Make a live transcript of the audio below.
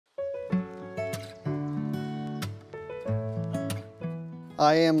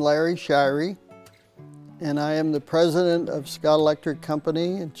I am Larry Shirey, and I am the president of Scott Electric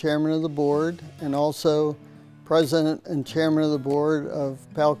Company and chairman of the board, and also president and chairman of the board of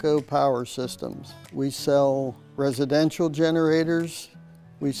Palco Power Systems. We sell residential generators,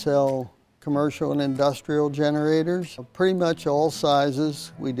 we sell commercial and industrial generators, pretty much all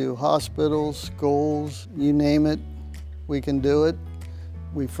sizes. We do hospitals, schools, you name it, we can do it.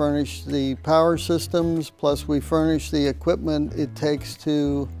 We furnish the power systems, plus we furnish the equipment it takes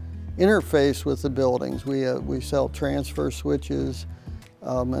to interface with the buildings. We sell transfer switches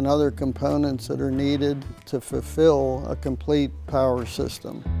and other components that are needed to fulfill a complete power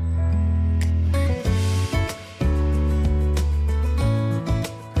system.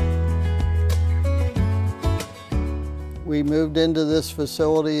 We moved into this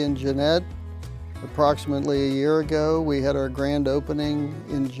facility in Jeannette approximately a year ago. We had our grand opening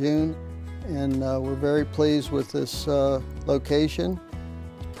in June, and we're very pleased with this location.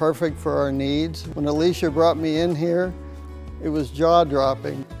 It's perfect for our needs. When Alicia brought me in here, it was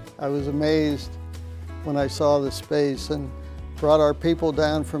jaw-dropping. I was amazed when I saw the space, and brought our people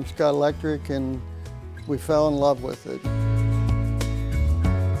down from Scott Electric, and we fell in love with it.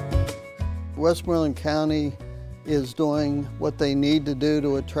 Westmoreland County is doing what they need to do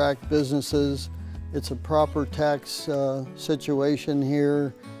to attract businesses. It's a proper tax situation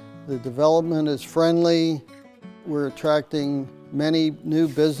here. The development is friendly. We're attracting many new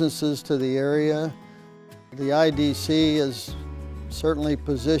businesses to the area. The IDC has certainly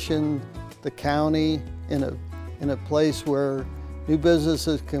positioned the county in a place where new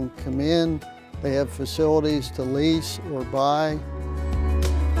businesses can come in. They have facilities to lease or buy.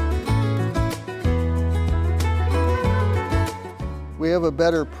 We have a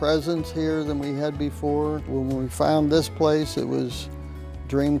better presence here than we had before. When we found this place, it was a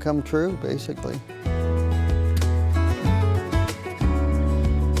dream come true, basically.